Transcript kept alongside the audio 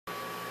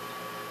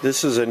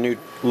This is a new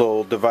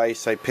little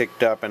device I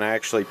picked up, and I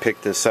actually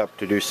picked this up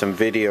to do some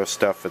video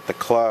stuff at the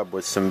club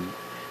with some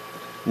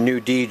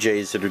new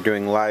DJs that are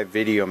doing live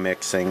video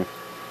mixing.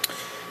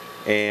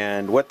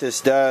 And what this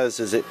does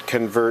is it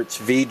converts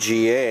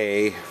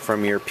VGA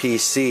from your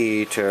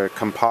PC to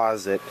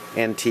Composite,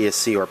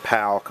 NTSC or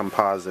PAL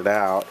Composite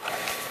out.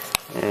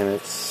 And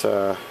it's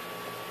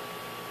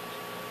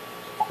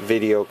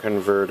video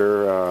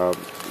converter,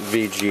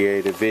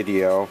 VGA to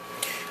video.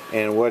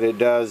 And what it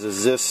does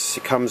is this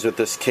comes with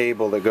this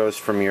cable that goes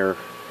from your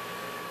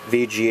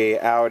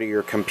VGA out of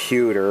your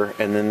computer,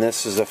 and then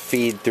this is a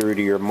feed through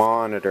to your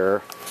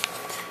monitor,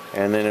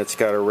 and then it's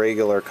got a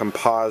regular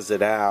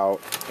composite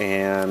out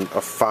and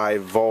a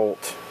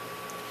 5-volt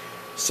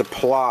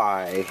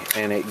supply,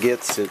 and it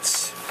gets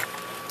its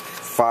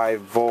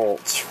 5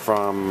 volts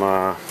from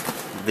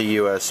the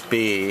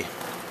USB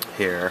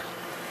here.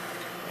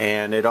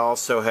 And it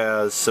also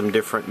has some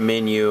different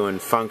menu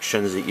and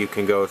functions that you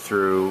can go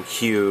through,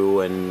 hue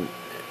and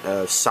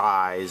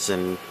size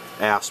and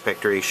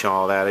aspect ratio,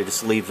 all that. I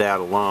just leave that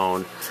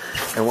alone.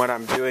 And what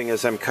I'm doing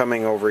is I'm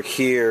coming over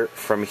here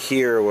from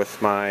here with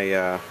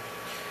my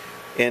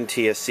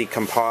NTSC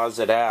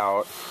Composite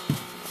out.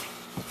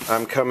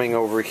 I'm coming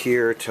over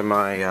here to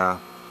my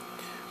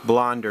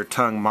blonder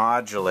tongue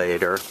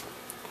modulator.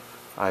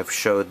 I've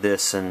showed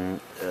this in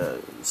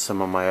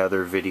some of my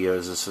other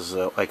videos. This is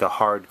like a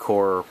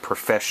hardcore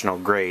professional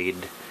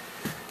grade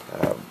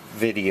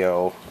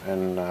video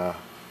and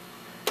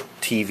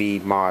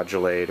TV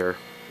modulator.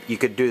 You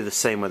could do the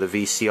same with a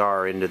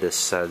VCR into this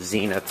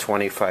Zenith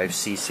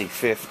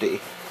 25cc50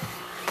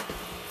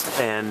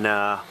 and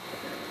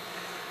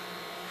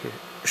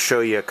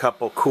show you a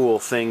couple cool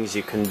things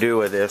you can do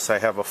with this. I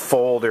have a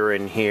folder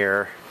in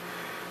here,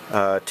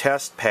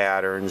 test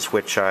patterns,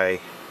 which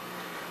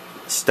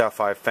stuff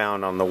I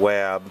found on the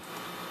web.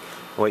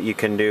 What you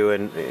can do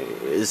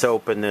is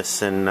open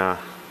this in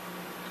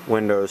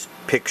Windows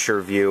Picture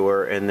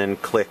Viewer and then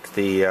click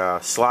the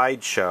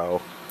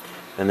slideshow,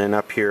 and then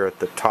up here at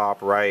the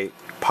top right,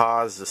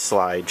 pause the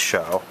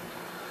slideshow.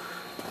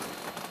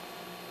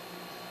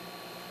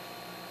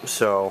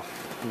 So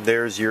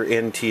there's your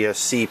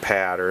NTSC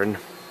pattern.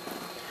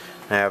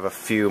 I have a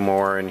few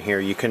more in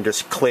here. You can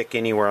just click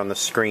anywhere on the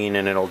screen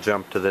and it'll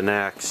jump to the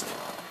next.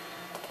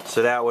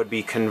 So that would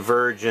be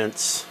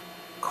convergence,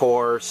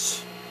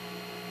 coarse,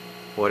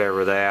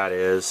 whatever that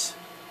is.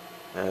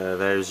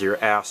 There's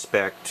your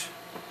aspect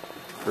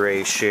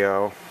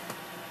ratio.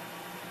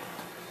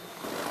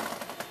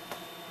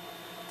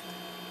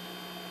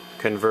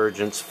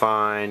 Convergence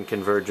fine,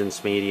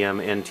 convergence medium,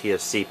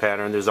 NTSC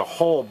pattern. There's a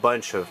whole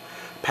bunch of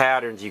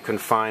patterns you can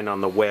find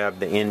on the web,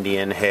 the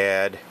Indian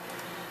head,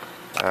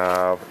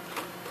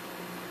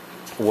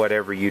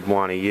 whatever you'd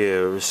want to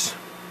use.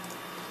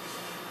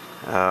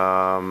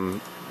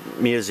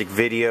 Music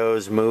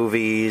videos,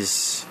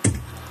 movies.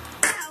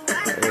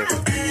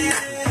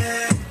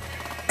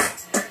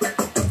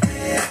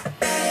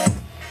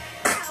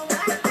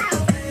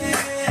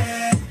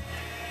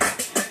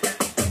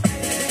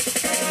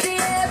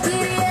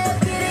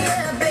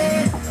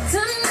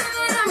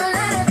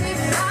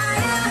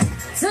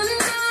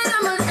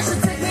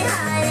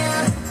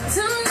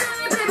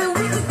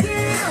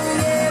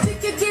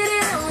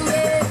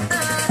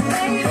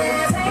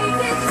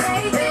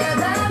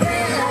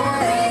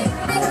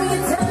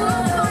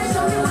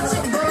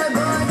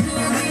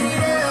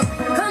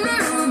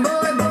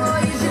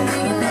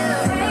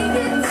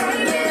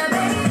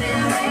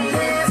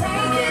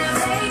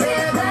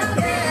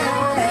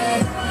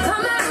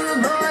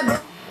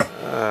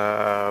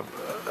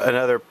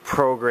 Another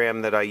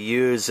program that I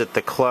use at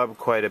the club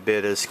quite a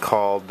bit is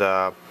called,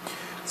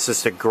 it's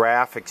just a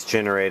graphics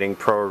generating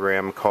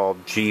program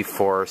called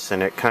GeForce,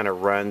 and it kind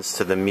of runs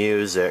to the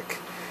music.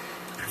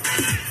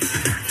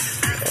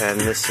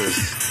 And this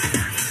is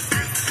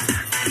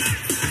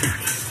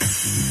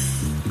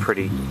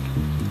pretty,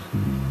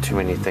 too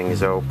many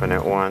things open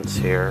at once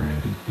here.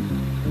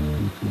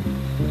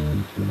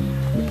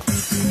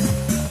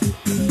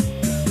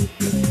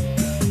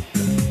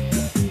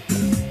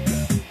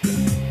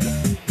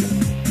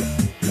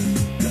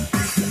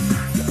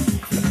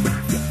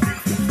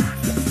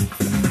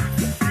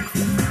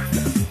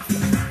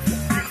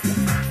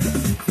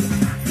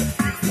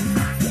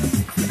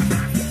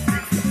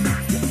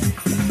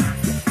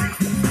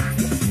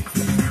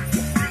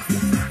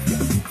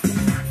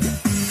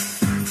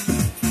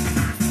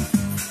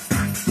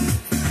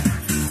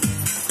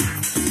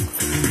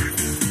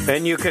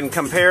 And you can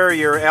compare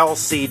your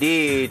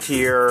LCD to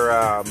your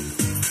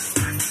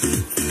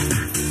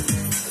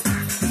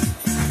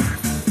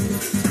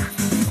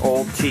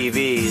old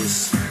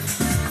TVs.